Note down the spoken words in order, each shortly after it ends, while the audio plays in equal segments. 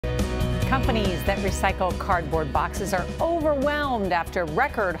Companies that recycle cardboard boxes are overwhelmed after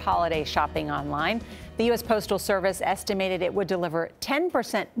record holiday shopping online. The U.S. Postal Service estimated it would deliver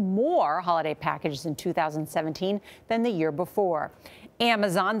 10% more holiday packages in 2017 than the year before.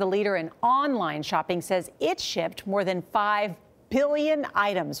 Amazon, the leader in online shopping, says it shipped more than 5 billion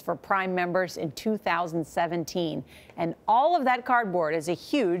items for Prime members in 2017. And all of that cardboard is a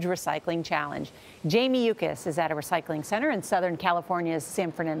huge recycling challenge. Jamie Yukis is at a recycling center in Southern California's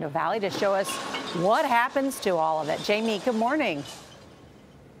San Fernando Valley to show us what happens to all of it. Jamie, good morning.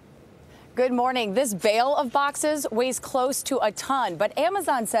 Good morning. This bale of boxes weighs close to a ton, but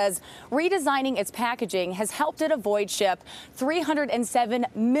Amazon says redesigning its packaging has helped it avoid ship 307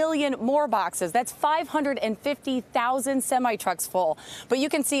 million more boxes. That's 550,000 semi-trucks full. But you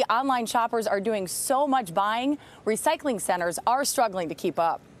can see online shoppers are doing so much buying, recycling centers are struggling to keep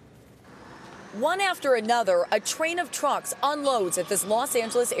up. One after another, a train of trucks unloads at this Los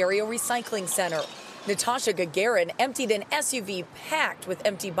Angeles area recycling center. Natasha Gagarin emptied an SUV packed with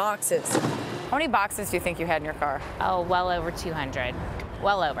empty boxes. How many boxes do you think you had in your car? Oh, well over 200.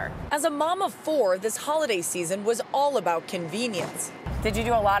 Well over. As a mom of 4, this holiday season was all about convenience. Did you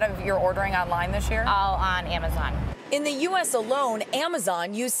do a lot of your ordering online this year? All on Amazon. In the U.S. alone,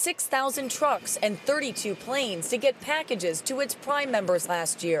 Amazon used 6,000 trucks and 32 planes to get packages to its Prime members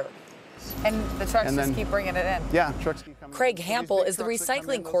last year. And the trucks just keep bringing it in. Yeah, trucks keep coming. Craig Hampel is the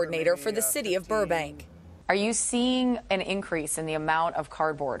recycling coordinator for the city of Burbank. Are you seeing an increase in the amount of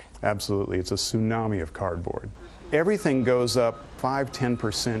cardboard? Absolutely. It's a tsunami of cardboard. Everything goes up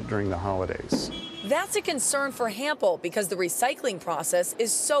 5–10% during the holidays. That's a concern for Hampel because the recycling process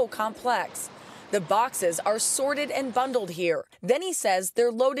is so complex. The boxes are sorted and bundled here. Then he says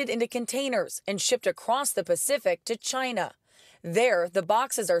they're loaded into containers and shipped across the Pacific to China. There, the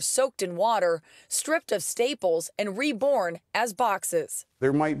boxes are soaked in water, stripped of staples, and reborn as boxes.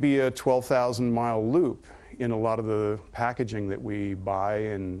 There might be a 12,000-mile loop in a lot of the packaging that we buy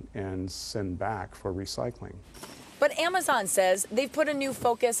and send back for recycling. But Amazon says they've put a new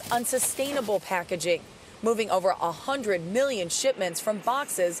focus on sustainable packaging, moving over 100 million shipments from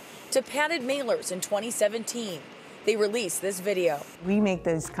boxes to padded mailers in 2017. They released this video. We make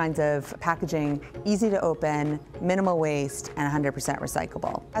those kinds of packaging easy to open, minimal waste, and 100%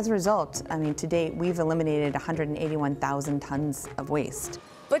 recyclable. As a result, to date, we've eliminated 181,000 tons of waste.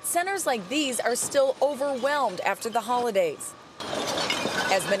 But centers like these are still overwhelmed after the holidays,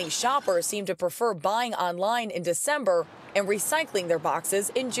 as many shoppers seem to prefer buying online in December and recycling their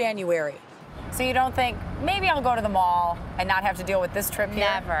boxes in January. So you don't think, maybe I'll go to the mall and not have to deal with this trip here?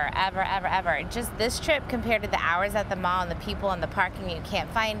 Never, ever, ever, ever. Just this trip compared to the hours at the mall and the people in the parking, you can't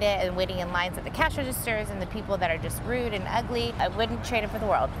find it, and waiting in lines at the cash registers and the people that are just rude and ugly. I wouldn't trade it for the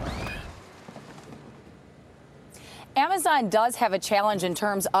world. Amazon does have a challenge in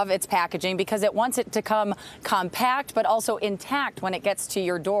terms of its packaging because it wants it to come compact but also intact when it gets to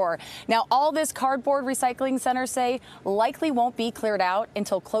your door. Now, all this cardboard, recycling centers say, likely won't be cleared out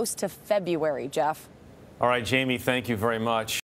until close to February, Jeff. All right, Jamie, thank you very much.